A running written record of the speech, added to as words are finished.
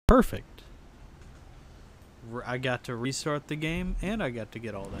Perfect. I got to restart the game, and I got to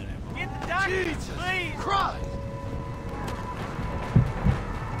get all that ammo. Get the doctor, Jesus please. Christ!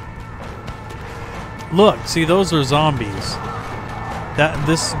 Look, see, those are zombies.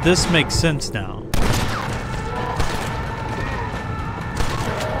 This makes sense now.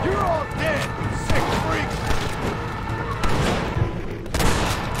 You're all dead, you sick freaks!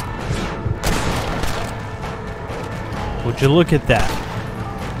 Would you look at that?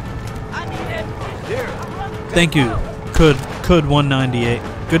 I need it. Here. Thank you, Could 198.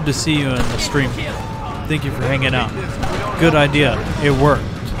 Good to see you in the stream. Thank you for hanging out. Good idea. It worked.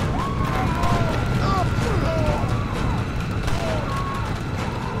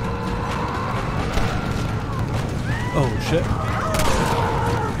 Oh shit.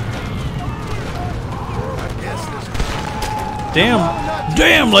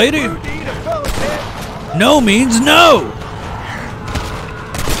 Damn lady. No means no.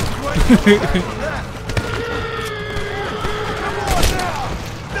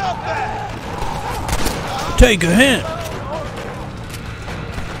 Take a hint.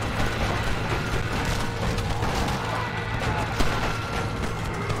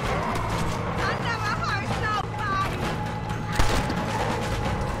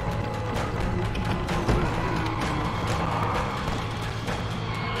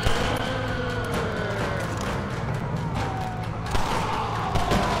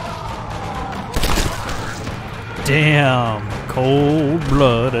 Damn,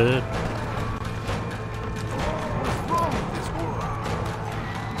 cold-blooded.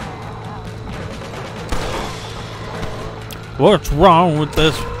 What's wrong with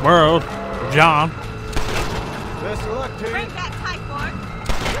this world, John? Best of luck to you. Bring that typhoid.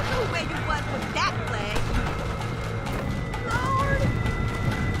 You knew where you was with that plague. Lord.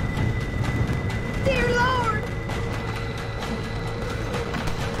 Dear Lord.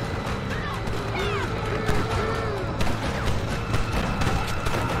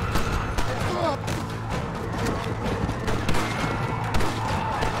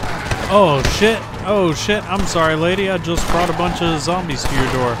 Oh shit, oh shit, I'm sorry lady, I just brought a bunch of zombies to your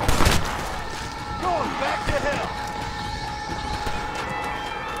door. Going back to hell.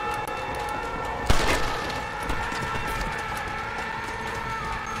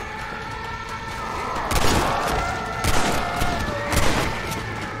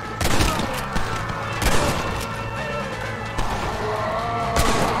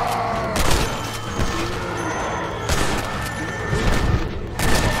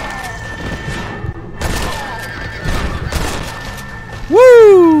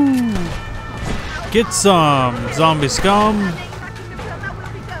 Woo! Get some, zombie scum.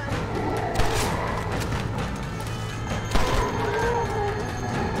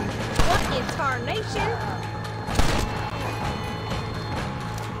 What in tarnation?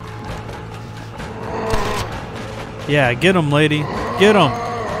 Yeah, get him, lady. Get him.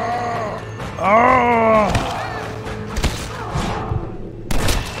 Oh!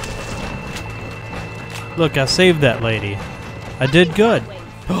 Look, I saved that lady. I did good.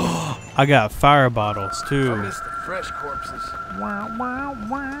 I got fire bottles I too. miss the fresh corpses.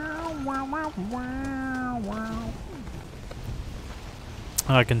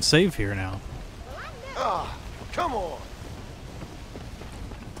 I can save here now. Ah, come on.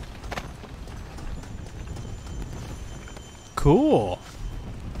 Cool.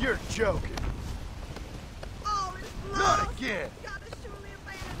 You're joking. Oh, it's Not lost. again. Gotta surely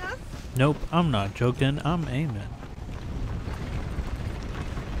abandon us. Nope, I'm not joking. I'm aiming.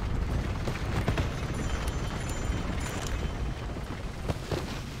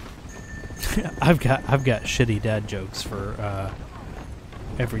 I've got shitty dad jokes for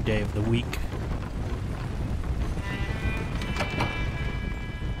every day of the week.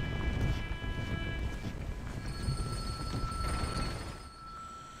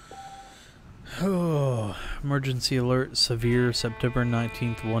 Oh, emergency alert, severe, September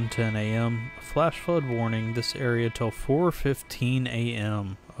 19th, 1:10 a.m. Flash flood warning, this area till 4:15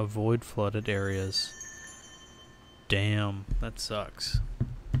 a.m. Avoid flooded areas. Damn, that sucks.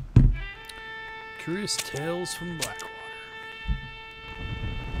 Curious Tales from Blackwater.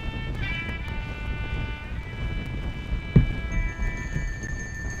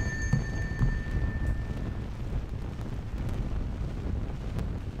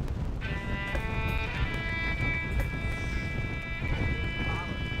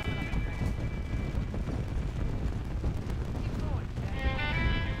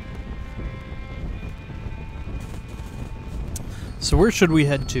 So where should we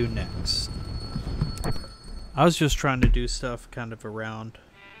head to next? I was just trying to do stuff kind of around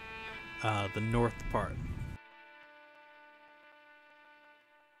the north part.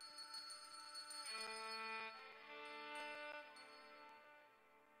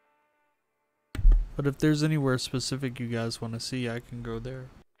 But if there's anywhere specific you guys want to see, I can go there.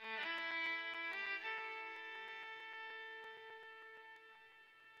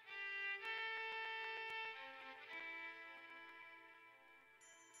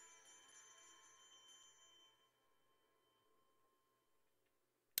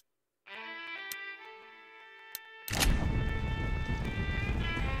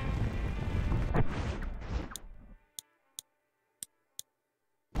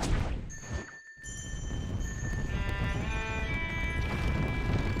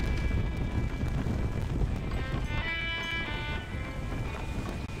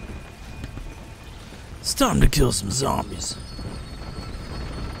 It's time to kill some zombies.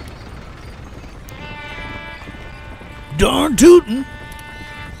 Darn tootin'!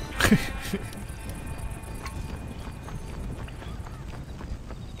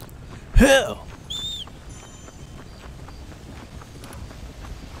 Hell!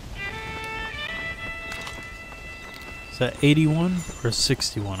 Is that 81 or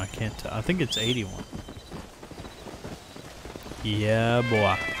 61? I can't tell. I think it's 81. Yeah,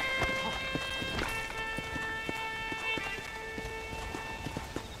 boy.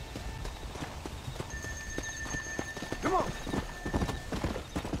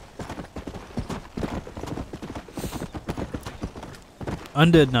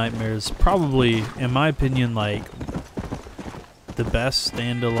 Undead Nightmares, probably, in my opinion, like, the best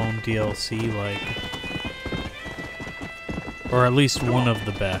standalone DLC, like, or at least one of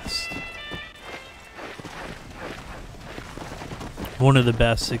the best. One of the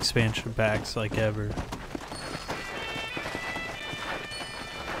best expansion packs, like, ever.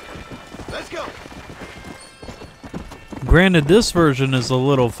 Let's go. Granted, this version is a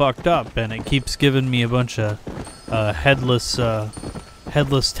little fucked up, and it keeps giving me a bunch of headless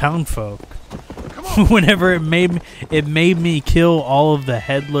townfolk. Whenever it made me kill all of the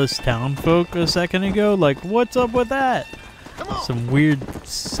headless townfolk a second ago. Like, what's up with that? Some weird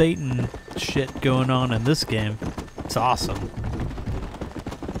Satan shit going on in this game. It's awesome.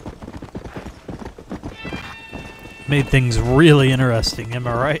 Made things really interesting, am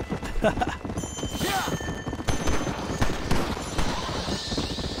I right?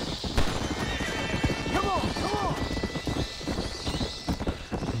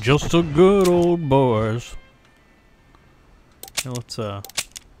 Just a good old boys. Now let's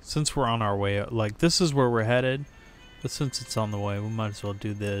since we're on our way, like, this is where we're headed, but since it's on the way, we might as well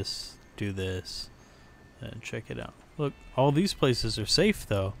do this, and check it out. Look, all these places are safe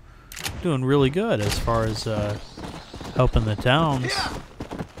though. Doing really good as far as helping the towns.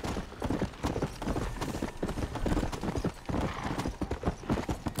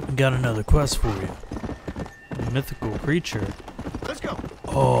 Got another quest for you. A mythical creature. Let's go.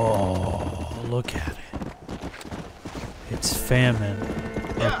 Oh, look at it. It's famine.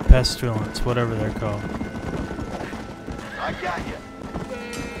 Or pestilence, whatever they're called. I got you.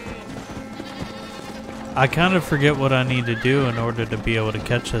 I kind of forget what I need to do in order to be able to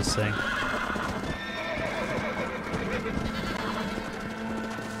catch this thing.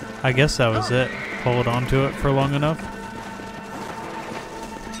 I guess that was it. Hold on to it for long enough.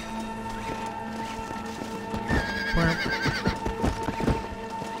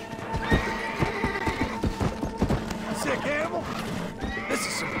 Sick animal. This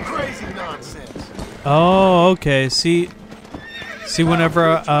is some crazy nonsense. Oh, okay. See,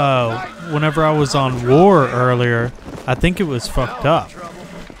 whenever I was on war earlier, I think it was fucked up.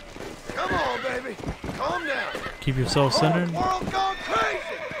 Come on, baby. Calm down. Keep yourself centered. Whole world gone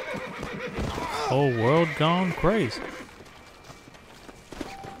crazy. Whole world gone crazy.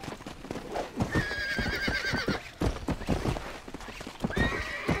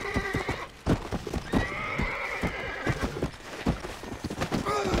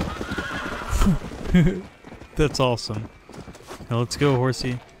 That's awesome. Now let's go,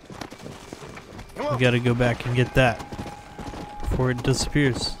 horsey. We gotta go back and get that before it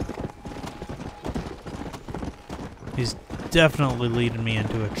disappears. He's definitely leading me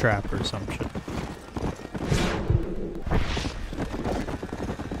into a trap or some shit.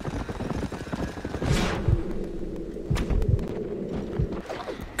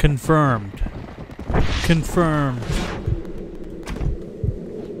 Confirmed. Confirmed.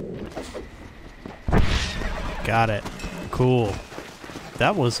 Got it. Cool.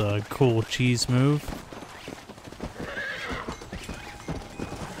 That was a cool cheese move.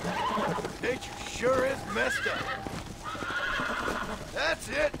 Nature sure is messed up. That's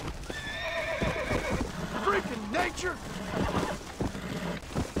it. Freaking nature.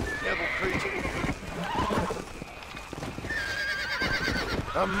 Devil creature.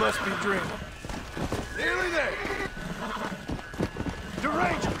 I must be dreaming. Nearly there.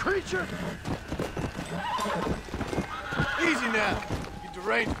 Deranged creature. Easy now, you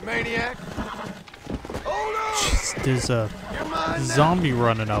deranged maniac. Hold on! Jeez, there's a You're mine now. zombie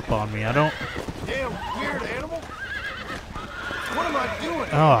running up on me. I don't... Damn weird animal. What am I doing?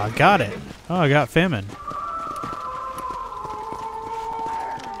 Oh, I got it. Oh, I got famine.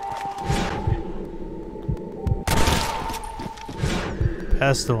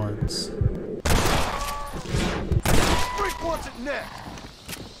 Pestilence. Freak wants it next.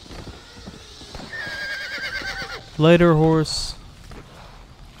 Later, horse.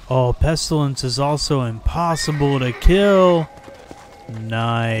 Oh, pestilence is also impossible to kill.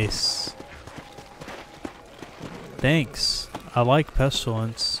 Nice. Thanks. I like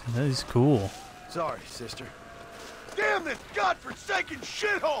pestilence. That is cool. Sorry, sister. Damn this godforsaken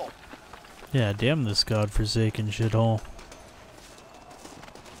shithole! Yeah, damn this godforsaken shithole.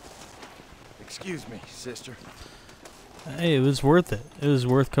 Excuse me, sister. Hey, it was worth it. It was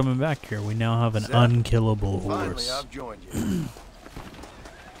worth coming back here. We now have an Seth, unkillable Finally, horse. I've joined you.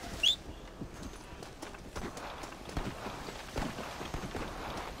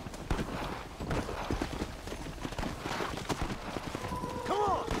 Come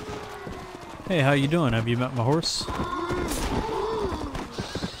on! Hey, how you doing? Have you met my horse?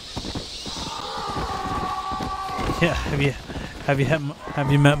 Yeah, have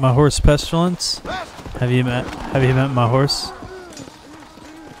you met my horse Pestilence? Have you met my horse?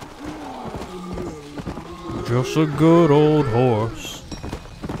 Just a good old horse.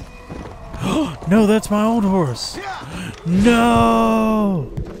 No, that's my old horse.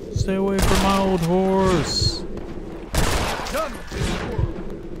 No! Stay away from my old horse. Done with this world.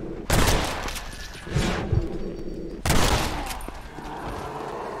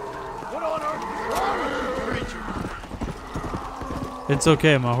 What on earth is wrong with you, creature? It's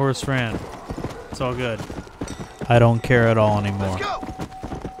okay, my horse ran. It's all good. I don't care at all anymore. Let's go!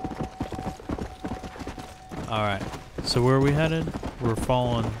 Alright, so where are we headed? We're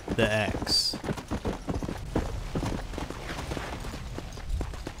following the X.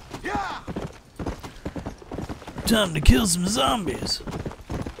 Yeah! Time to kill some zombies.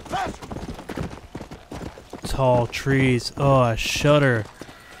 Faster! Tall trees. Oh, I shudder.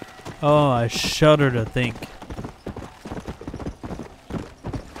 Oh, I shudder to think.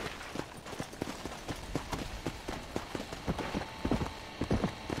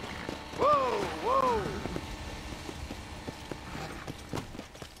 Whoa, whoa!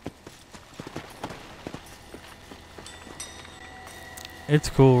 It's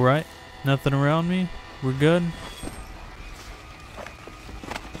cool, right? Nothing around me? We're good?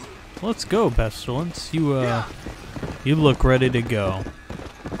 Let's go, Pestilence. You look ready to go.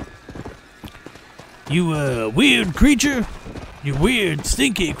 You, weird creature? You weird,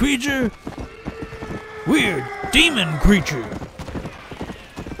 stinky creature? Weird demon creature.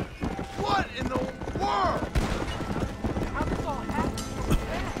 What in the world?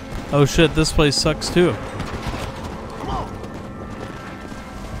 Oh shit, this place sucks too. Come on!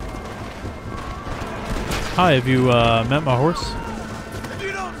 Hi, have you, met my horse? If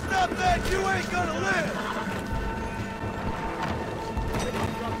you don't stop that, you ain't gonna live!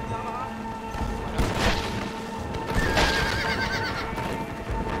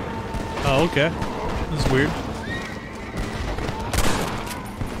 Oh, okay. This is weird.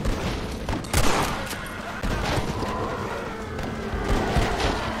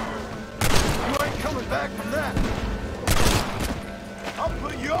 You ain't coming back from that. I'll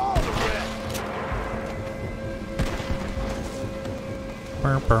put you all to rest.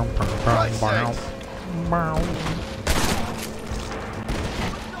 Christ's sakes.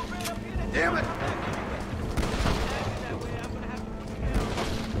 Damn it!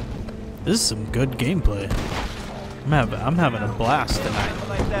 This is some good gameplay. I'm having a blast tonight.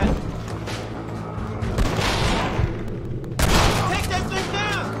 Like that. Take that thing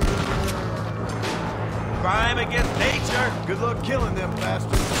down! Crime against nature! Good luck killing them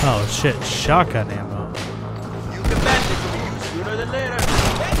bastards. Oh shit, shotgun ammo. You can bet this will be used sooner than later.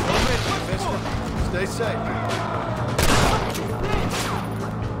 Mister, stay safe.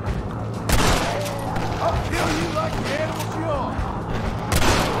 I'll kill you like the animals you are.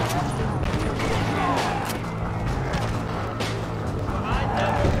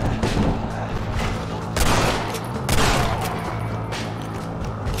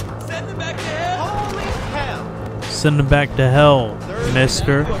 Send them back to hell! Holy hell! Send him back to hell,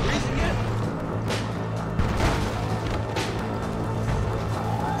 mister. For a reason yet?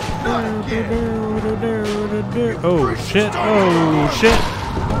 Not again. Oh shit, oh shit.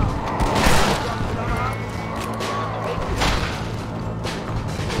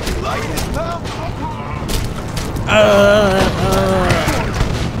 You like this, pal?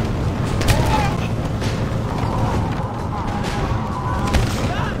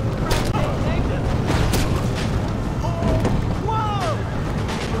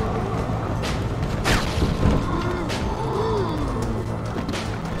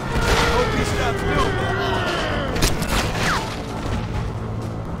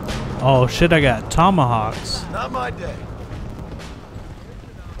 Oh shit, I got tomahawks. Not my day.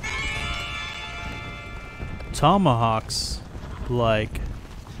 Tomahawks. Like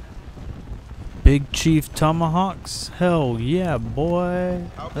Big Chief tomahawks? Hell yeah, boy.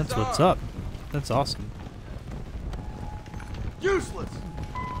 That's what's up. That's awesome. Useless.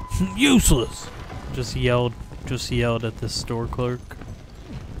 Useless. Just yelled at the store clerk.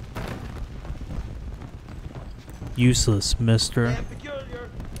 Useless, mister.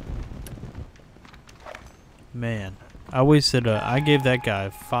 Man, I wasted I gave that guy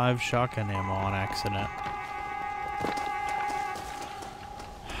 5 shotgun ammo on accident.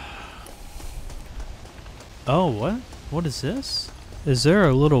 Oh, what? What is this? Is there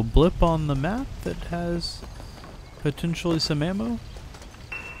a little blip on the map that has potentially some ammo?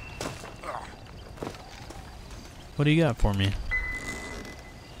 What do you got for me?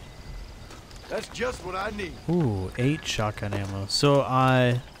 That's just what I need. Ooh, 8 shotgun ammo. So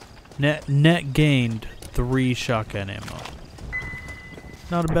I net gained 3 shotgun ammo.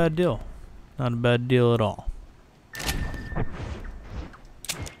 Not a bad deal. Not a bad deal at all.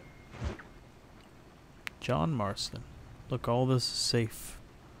 John Marston. Look, all this is safe.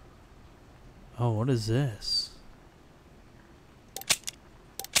 Oh, what is this?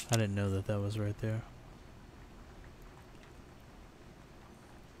 I didn't know that that was right there.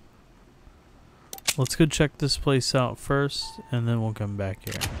 Let's go check this place out first, and then we'll come back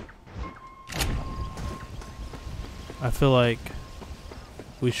here. I feel like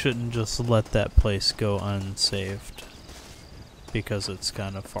we shouldn't just let that place go unsaved because it's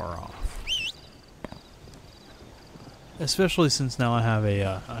kind of far off. Especially since now I have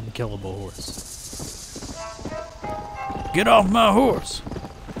a unkillable horse. Get off my horse,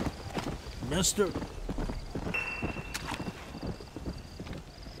 mister.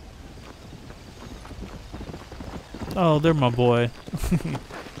 Oh, they're my boy.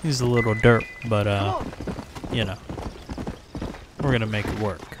 He's a little dirt, but you know, we're gonna make it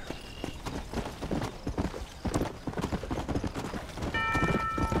work.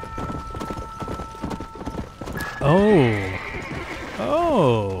 Oh.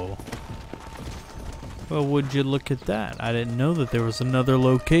 Oh. Well, would you look at that? I didn't know that there was another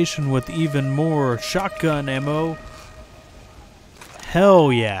location with even more shotgun ammo.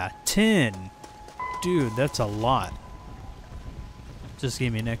 Hell yeah, 10. Dude, that's a lot. Just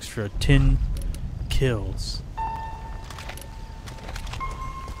gave me an extra 10 kills.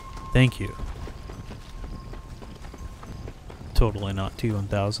 Thank you. Totally not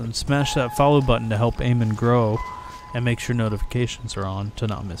T1000. Smash that follow button to help Eamon grow and make sure notifications are on to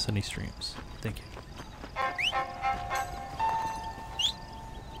not miss any streams. Thank you.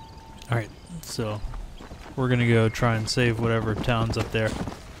 Alright, so we're gonna go try and save whatever town's up there.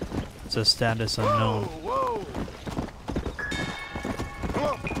 It's a status unknown. Whoa, whoa. Come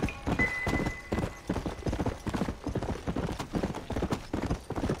on.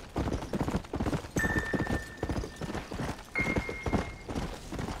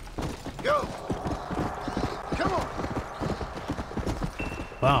 Go. Come on.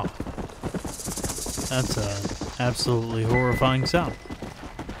 Wow. That's a absolutely horrifying sound.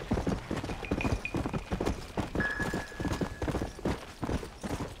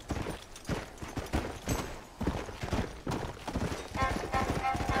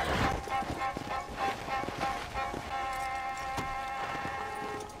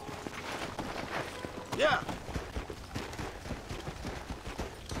 Yeah.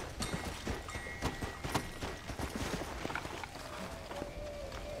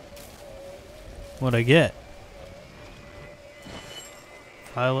 What'd I get?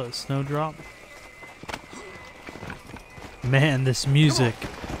 Violet Snowdrop? Man, this music.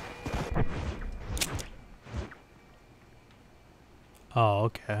 Oh,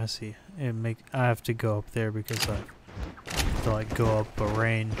 okay, I see. I have to go up there because I have to like go up a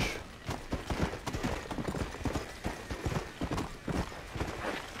range.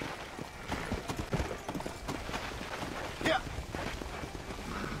 Yeah.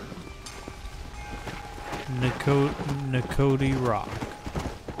 Nakoti Rock.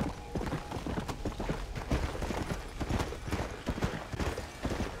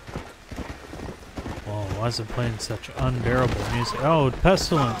 Whoa, why is it playing such unbearable music? Oh,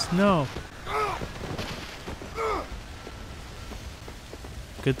 pestilence, no.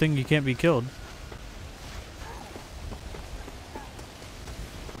 Good thing you can't be killed.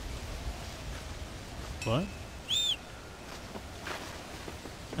 What?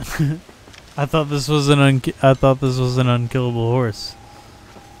 I thought this was an unkillable horse.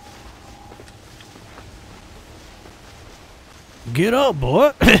 Get up,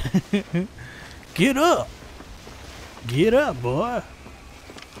 boy. Get up. Get up, boy.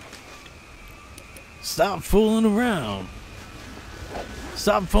 Stop fooling around.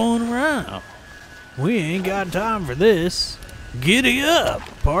 Stop fooling around. We ain't got time for this. Giddy up,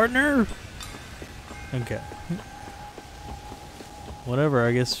 partner. Okay. Whatever,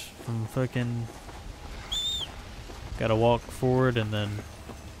 I guess from fucking... Gotta walk forward and then...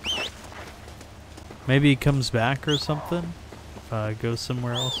 Maybe he comes back or something? If I go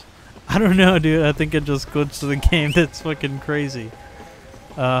somewhere else? I don't know, dude. I think it just glitched the game. That's fucking crazy.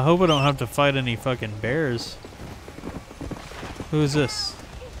 Hope I don't have to fight any fucking bears. Who is this?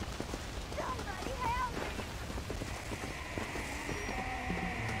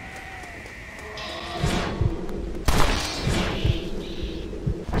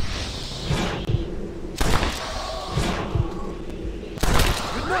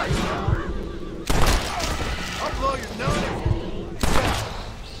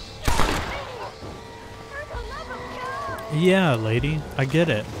 Yeah, lady. I get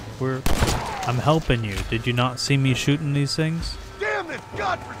it. I'm helping you. Did you not see me shooting these things? Damn this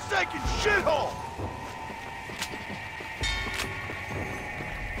godforsaken shithole!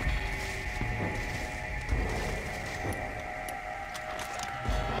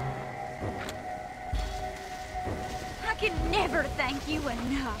 I can never thank you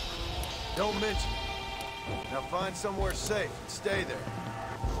enough. Don't mention it. Now find somewhere safe and stay there.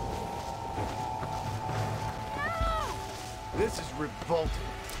 This is revolting.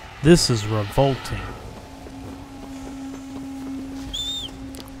 This is revolting.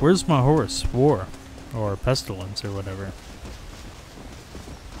 Where's my horse? War. Or pestilence or whatever.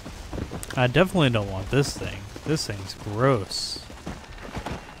 I definitely don't want this thing. This thing's gross.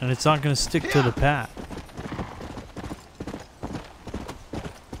 And it's not going to stick to the path.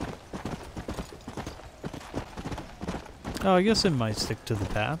 Oh, I guess it might stick to the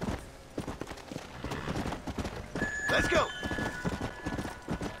path. Let's go.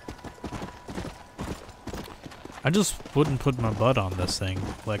 I just wouldn't put my butt on this thing.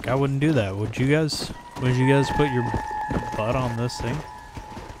 Like, I wouldn't do that. Would you guys? Would you guys put your butt on this thing?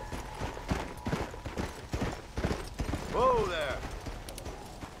 Whoa there.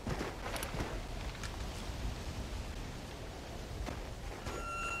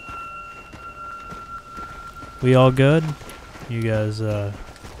 We all good? You guys,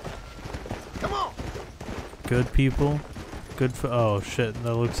 Come on. good people? Good for— oh shit,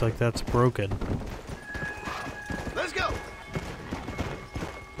 that looks like that's broken. Let's go.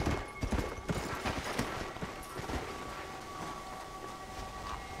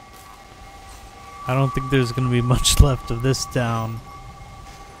 I don't think there's gonna be much left of this town.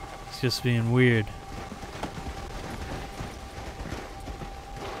 It's just being weird.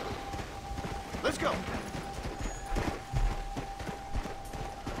 Let's go.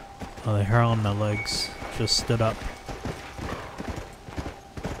 Oh, the hair on my legs just stood up.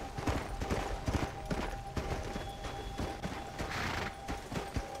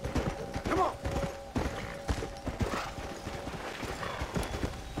 Come on.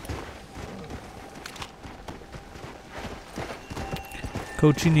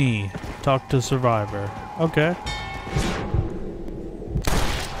 Cochini, talk to survivor. Okay.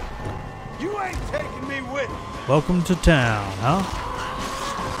 You ain't taking me with you. Welcome to town, huh?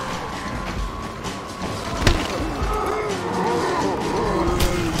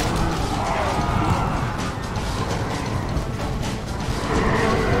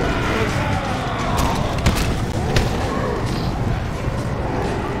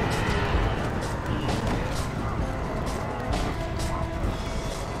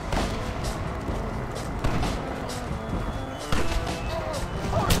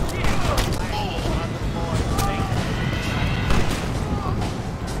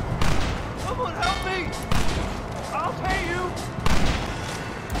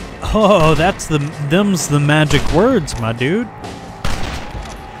 Oh, them's the magic words, my dude.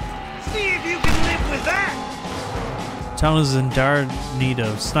 See if you can live with that. Town is in dire need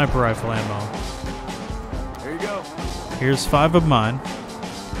of sniper rifle ammo. Here you go. Here's 5 of mine.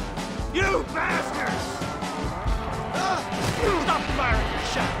 You bastards! Stop firing your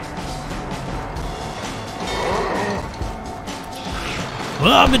shot.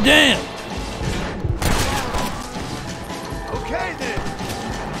 Well, I'll be damned. Okay then.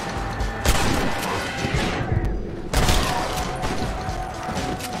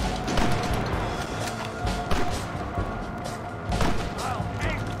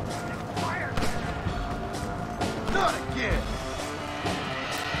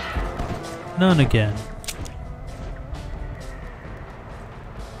 None again.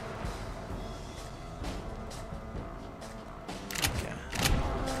 Okay.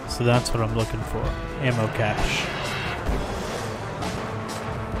 So that's what I'm looking for. Ammo cache.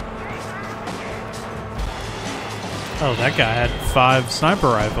 Oh, that guy had 5 sniper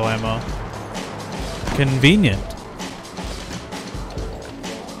rifle ammo. Convenient.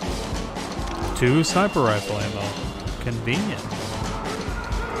 2 sniper rifle ammo. Convenient.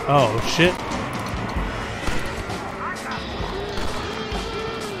 Oh, shit.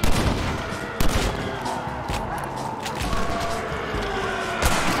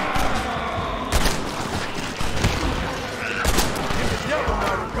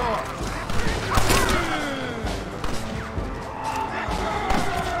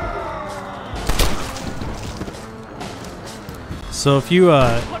 So if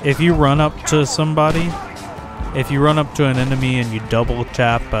you run up to somebody, if you run up to an enemy and you double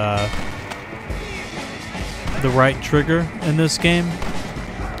tap the right trigger in this game,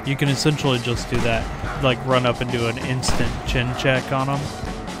 you can essentially just do that, like run up and do an instant chin check on them.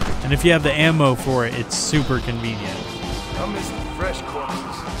 And if you have the ammo for it, it's super convenient. I miss the fresh corpses.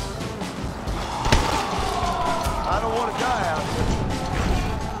 I don't want to die out here.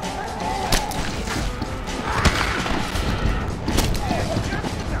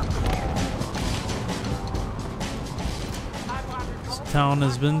 Town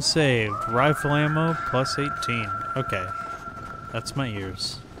has been saved. Rifle ammo plus 18. Okay. That's my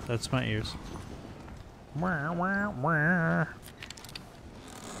ears. That's my ears.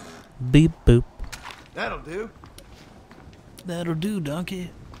 Beep boop. That'll do. That'll do,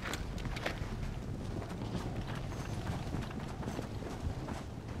 donkey.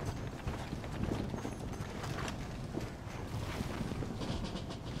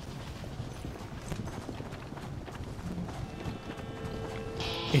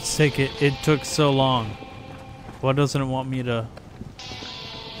 It took so long. Why doesn't it want me to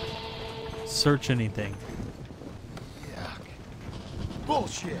search anything? Yuck.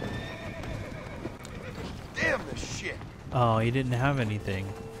 Bullshit. Damn this shit. Oh, he didn't have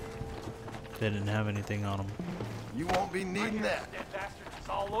anything. They didn't have anything on him. You won't be needing that. That bastard is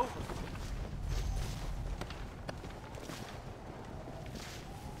all over.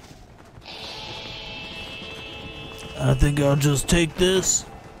 I think I'll just take this.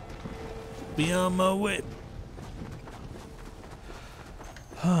 Be on my way.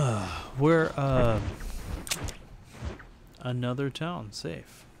 We're another town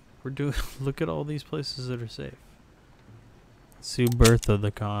safe. We're doing. Look at all these places that are safe. Sue Bertha the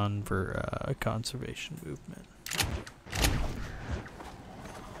Con for conservation movement.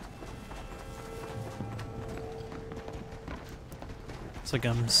 It's like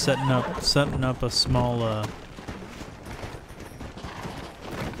I'm setting up a small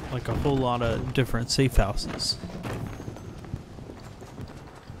like a whole lot of different safe houses.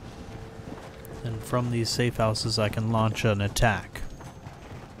 And from these safe houses I can launch an attack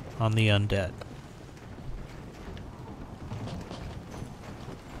on the undead.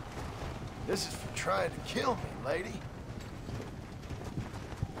 This is for trying to kill me, lady.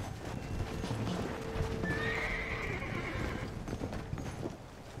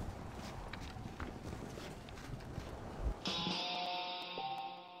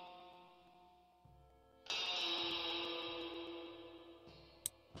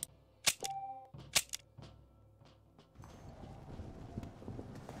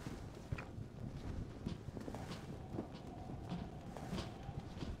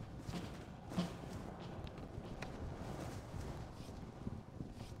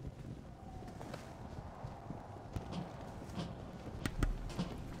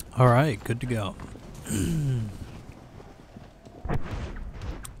 All right, good to go.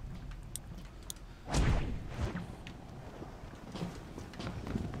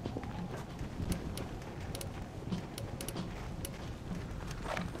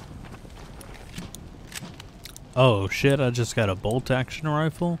 Oh shit, I just got a bolt action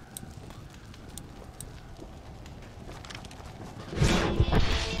rifle.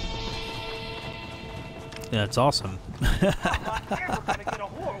 Yeah, it's awesome. I'm not ever gonna get a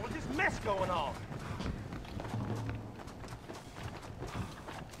whore with this mess going on.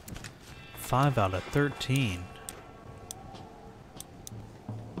 5 out of 13.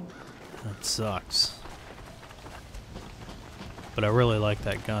 That sucks. But I really like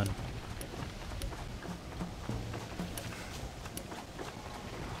that gun.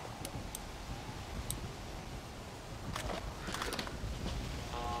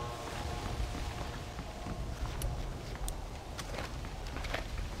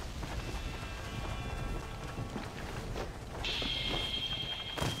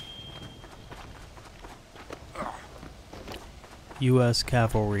 U.S.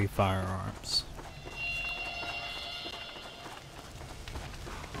 Cavalry firearms.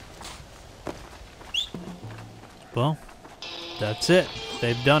 Well, that's it.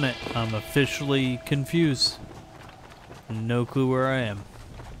 They've done it. I'm officially confused. No clue where I am.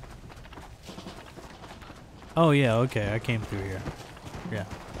 Oh yeah, okay, I came through here. Yeah.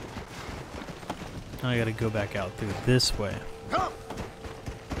 Now I gotta go back out through this way. Come!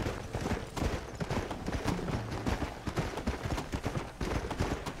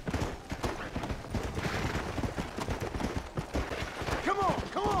 Come on,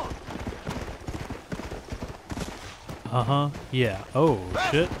 come on! Uh-huh, yeah. Oh,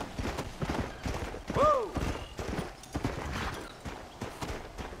 shit. Whoa!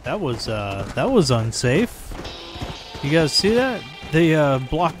 That was unsafe. You guys see that? They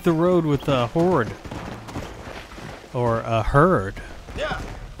blocked the road with a horde. Or a herd. Yeah,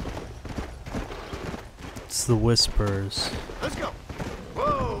 It's the Whispers. let's go!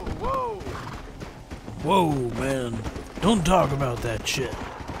 Whoa, whoa! Whoa, man. Don't talk about that shit.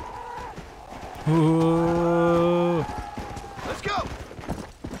 Whoa. Let's go!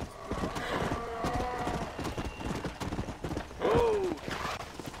 Whoa!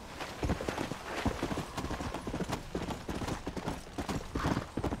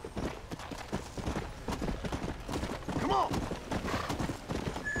 Come on!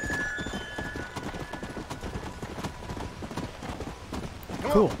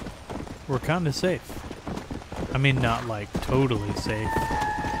 Come Cool. on. We're kind of safe. I mean, not like totally safe.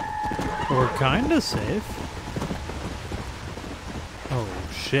 We're kind of safe. Oh,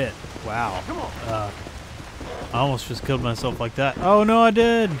 shit. Wow. Come on! I almost just killed myself like that. Oh, no, I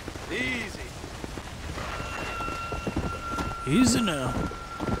did. Easy! Easy now.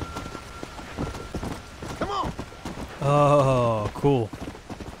 Come on! Oh, cool.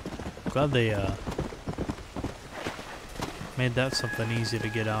 Glad they made that something easy to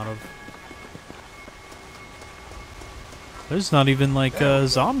get out of. There's not even like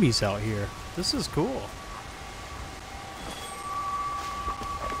zombies out here. This is cool.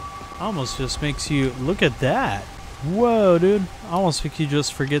 Almost just makes you look at that. Whoa, dude. Almost makes you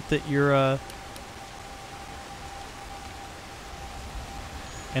just forget that you're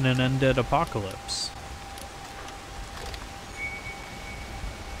in an undead apocalypse.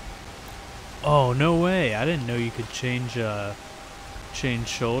 Oh, no way. I didn't know you could change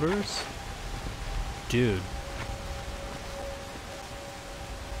shoulders. Dude.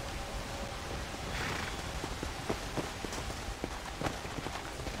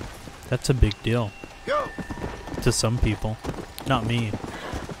 That's a big deal Go! to some people. Not me.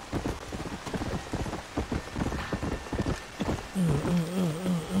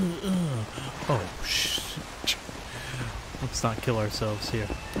 Oh, shit. Let's not kill ourselves here.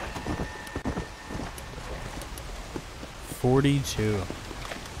 42.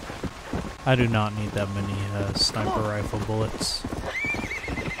 I do not need that many sniper rifle bullets.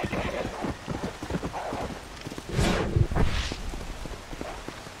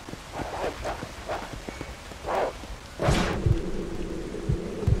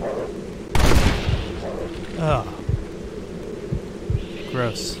 Ugh.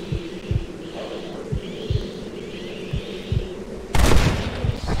 Gross.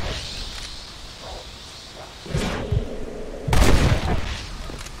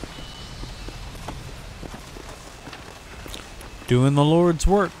 Doing the Lord's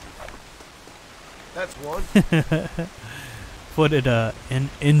work. That's one. What did an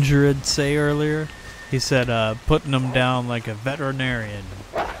injured say earlier? He said putting them down like a veterinarian.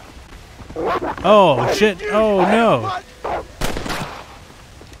 Oh shit! Oh no! What?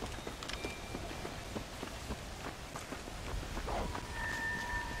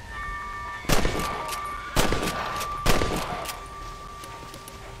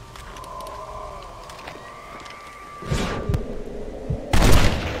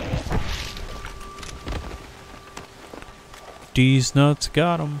 These nuts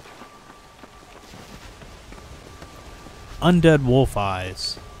got him. Undead wolf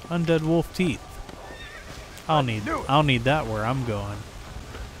eyes. Undead wolf teeth. I'll need that where I'm going.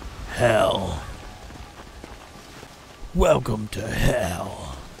 Hell. Welcome to hell.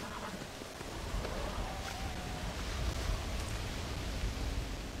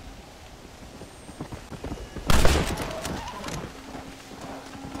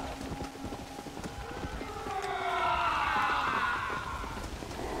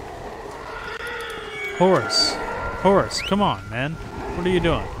 Horse, come on, man. What are you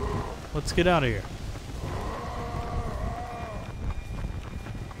doing? Let's get out of here.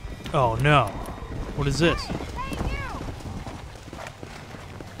 Oh no. What is this? Hey, you!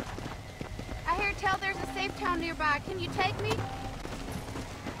 I hear tell there's a safe town nearby. Can you take me?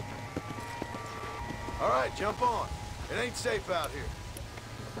 All right, jump on. It ain't safe out here.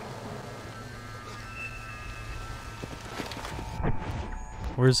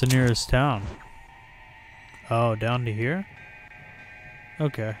 Where's the nearest town? Oh, down to here?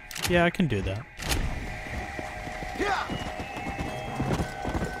 Okay. Yeah, I can do that. Yeah.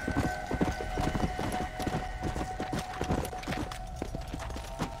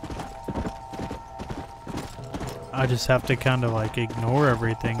 I just have to kind of like ignore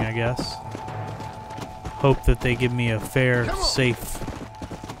everything, I guess. Hope that they give me a fair, safe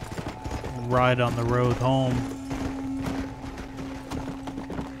ride on the road home.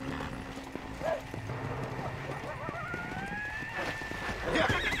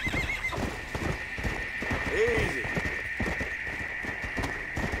 Easy.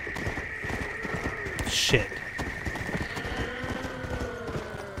 Shit.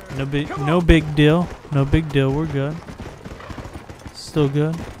 No big deal. No big deal. We're good. Still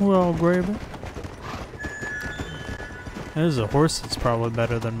good. We're all gravy. There's a horse that's probably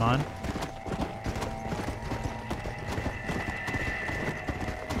better than mine.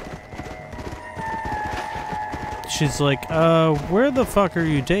 She's like, where the fuck are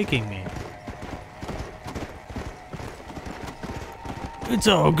you taking me? It's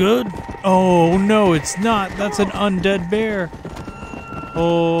all good. Oh, no, it's not. That's an undead bear.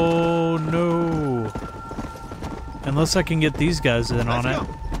 Oh, no. Unless I can get these guys in on it.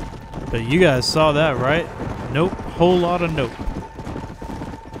 But you guys saw that, right? Nope. Whole lot of nope.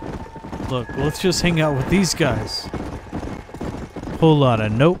 Look, let's just hang out with these guys. Whole lot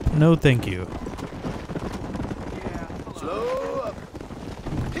of nope. No, thank you. Slow up.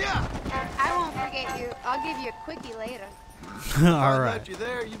 Yeah. I won't forget you. I'll give you a quickie later. If I All left right. you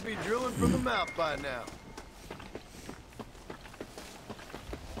there, you'd be drilling from the mouth by now.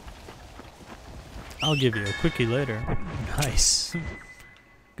 I'll give you a quickie later. Nice.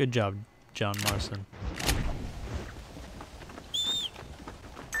 Good job, John Marston.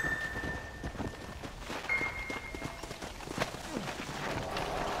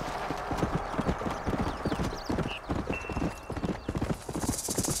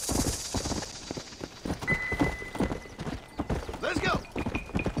 Let's go.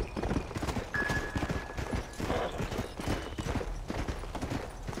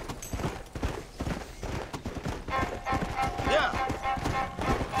 Yeah.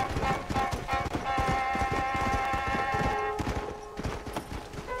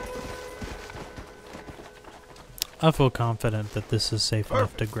 I feel confident that this is safe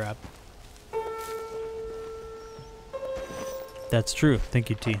enough to grab. That's true. Thank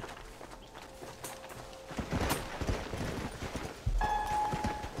you, T.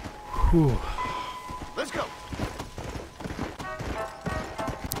 Whew. Let's go.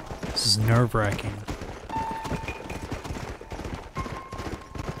 This is nerve-wracking.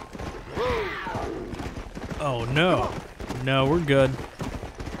 Oh no. No, we're good.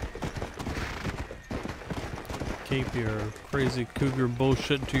 Keep your crazy cougar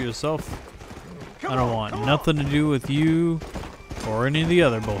bullshit to yourself. I don't want nothing to do with you or any of the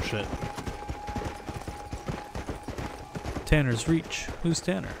other bullshit. Tanner's Reach. Who's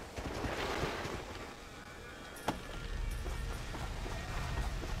Tanner?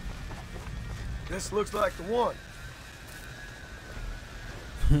 This looks like the one.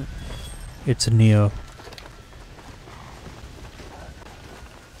 It's a Neo.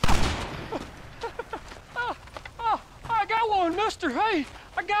 I got one, mister. Hey,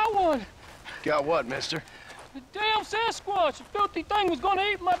 I got one. Got what, mister? The damn Sasquatch. The filthy thing was gonna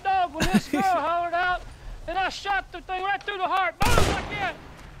eat my dog when this girl hollered out, and I shot the thing right through the heart. Boom, like that.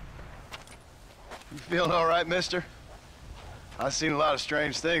 You feeling all right, mister? I've seen a lot of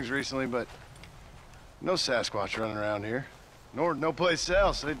strange things recently, but no Sasquatch running around here. Nor no place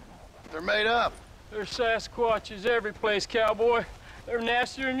else. They're made up. There's Sasquatches every place, cowboy. They're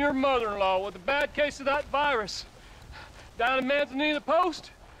nastier than your mother-in-law with a bad case of that virus. Down in Manzanita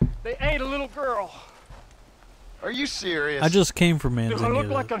Post, they ate a little girl. Are you serious? I just came from Do I look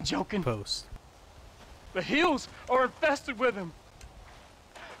Manzanita like I'm joking? Post. The hills are infested with them.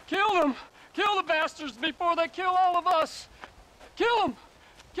 Kill them! Kill the bastards before they kill all of us! Kill them!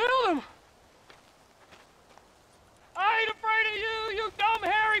 Kill them! I ain't afraid of you, you dumb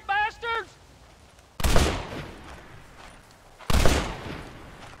hairy bastards!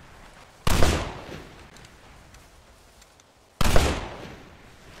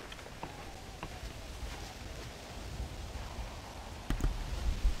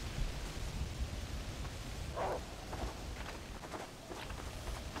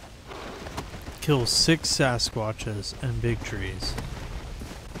 Kill 6 Sasquatches and big trees.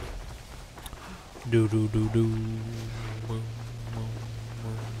 Do do do do. Boom, boom,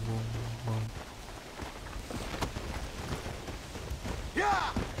 boom, boom, boom.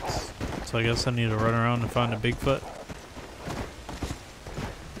 Yeah. So I guess I need to run around and find a Bigfoot.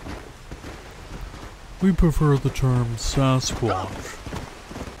 We prefer the term Sasquatch.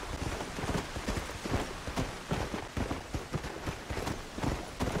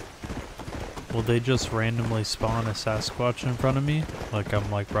 Will they just randomly spawn a Sasquatch in front of me? Like I'm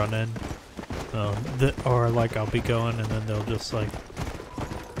like running? Or like I'll be going and then they'll just like...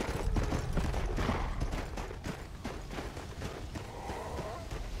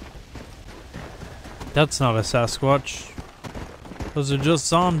 That's not a Sasquatch. Those are just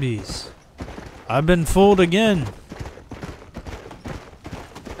zombies. I've been fooled again.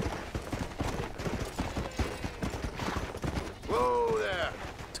 Whoa there.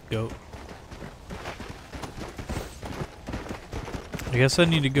 Let's go. I guess I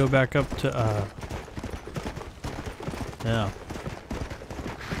need to go back up to, yeah.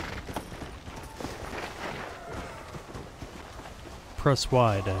 Press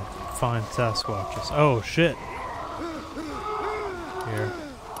Y to find Sasquatches. Oh, shit. Here.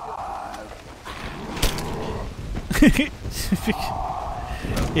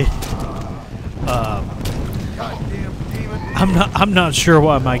 Goddamn demon. I'm not sure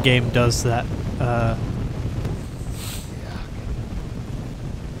why my game does that.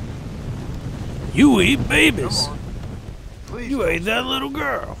 You eat babies. Please. You ate that little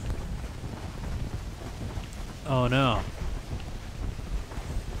girl. Oh no.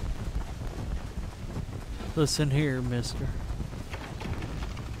 Listen here, mister.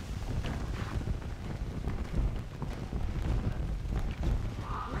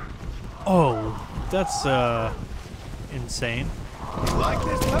 Oh, that's insane. You like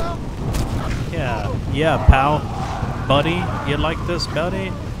this, pal? Yeah, pal. Buddy, you like this,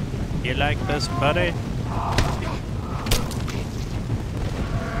 buddy? You like this, buddy?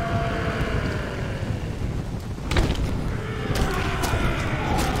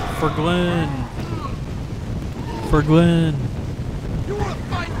 For Glenn. For Glenn. You wanna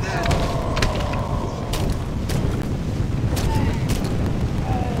fight this?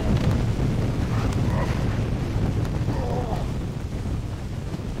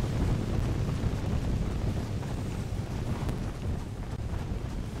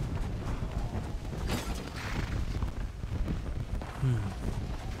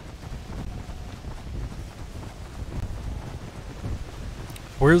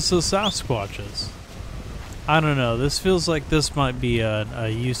 Where's the Sasquatches? I don't know. This feels like this might be a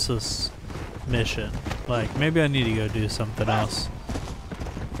useless mission. Like, maybe I need to go do something else.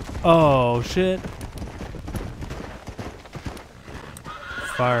 Oh, shit.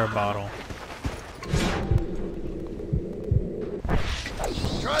 Fire bottle.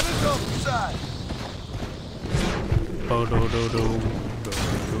 Try this off the side. Do do do do do do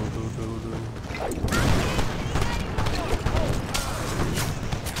do do.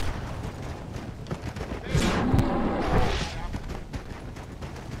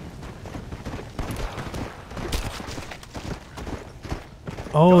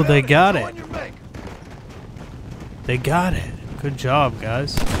 Oh, they got it. They got it. Good job,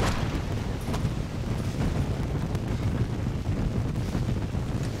 guys.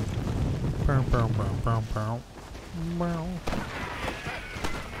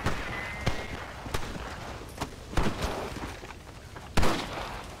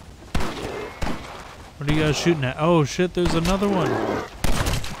 What are you guys shooting at? Oh shit, there's another one.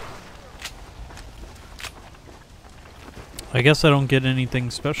 I guess I don't get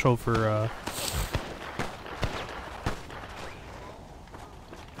anything special for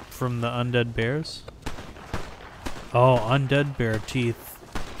from the undead bears. Oh, undead bear teeth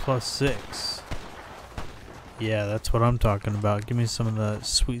 +6. Yeah, that's what I'm talking about. Give me some of the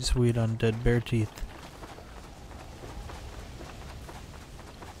sweet, sweet undead bear teeth.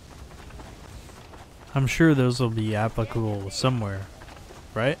 I'm sure those will be applicable somewhere,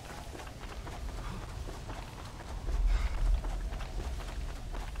 right?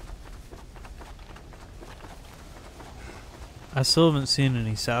 I still haven't seen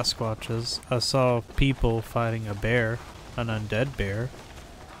any Sasquatches. I saw people fighting a bear, an undead bear.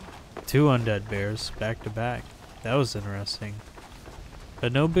 2 undead bears back to back. That was interesting.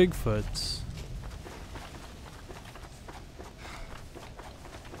 But no Bigfoots.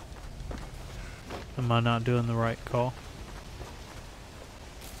 Am I not doing the right call?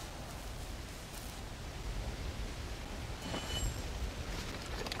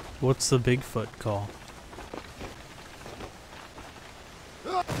 What's the Bigfoot call?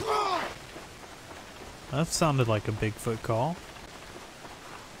 That sounded like a Bigfoot call.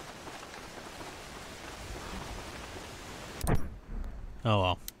 Oh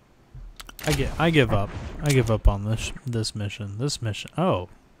well. I give up. I give up on this mission. Oh.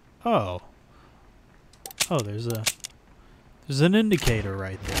 Oh, there's There's an indicator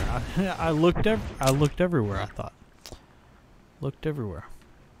right there. I looked everywhere, I thought. Looked everywhere.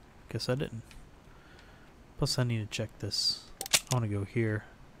 Guess I didn't. Plus I need to check this. I want to go here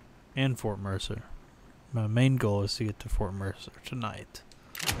and Fort Mercer. My main goal is to get to Fort Mercer tonight.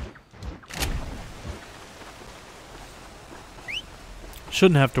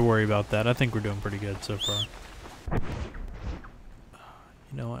 Shouldn't have to worry about that. I think we're doing pretty good so far.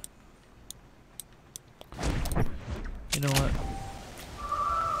 You know what? You know what?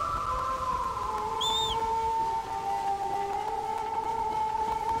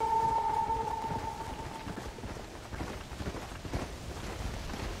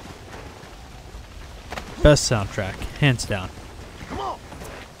 Best soundtrack, hands down. Come on.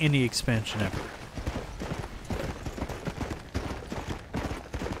 Any expansion ever.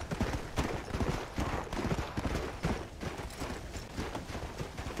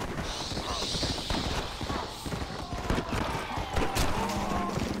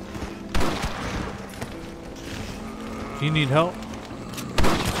 Do you need help?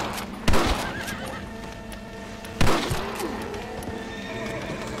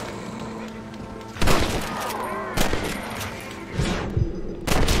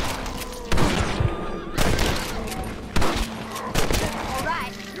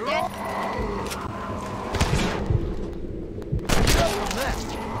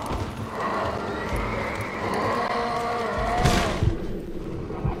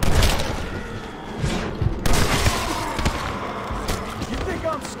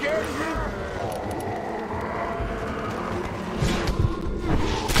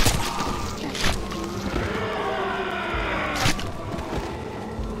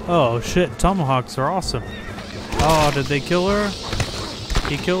 Oh shit, tomahawks are awesome. Oh, did they kill her?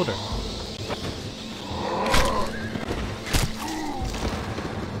 He killed her.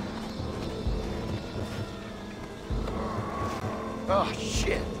 Oh,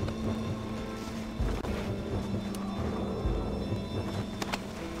 shit.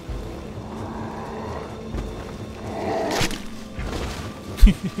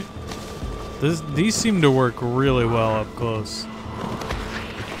 These seem to work really well up close.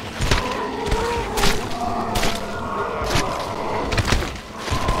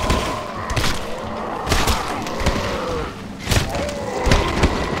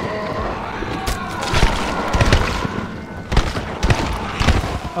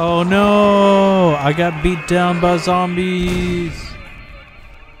 Oh no! I got beat down by zombies!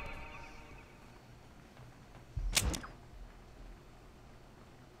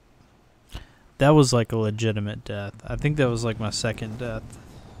 That was like a legitimate death. I think that was like my second death.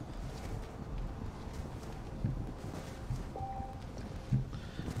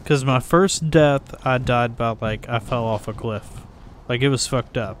 Because my first death, I died by like, I fell off a cliff. Like it was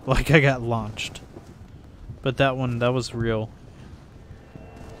fucked up. Like I got launched. But that one, that was real.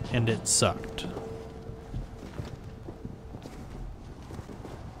 And it sucked.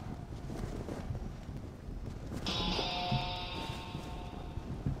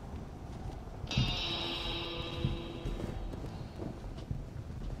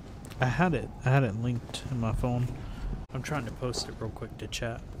 I had it linked in my phone. I'm trying to post it real quick to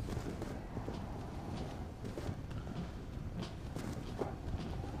chat.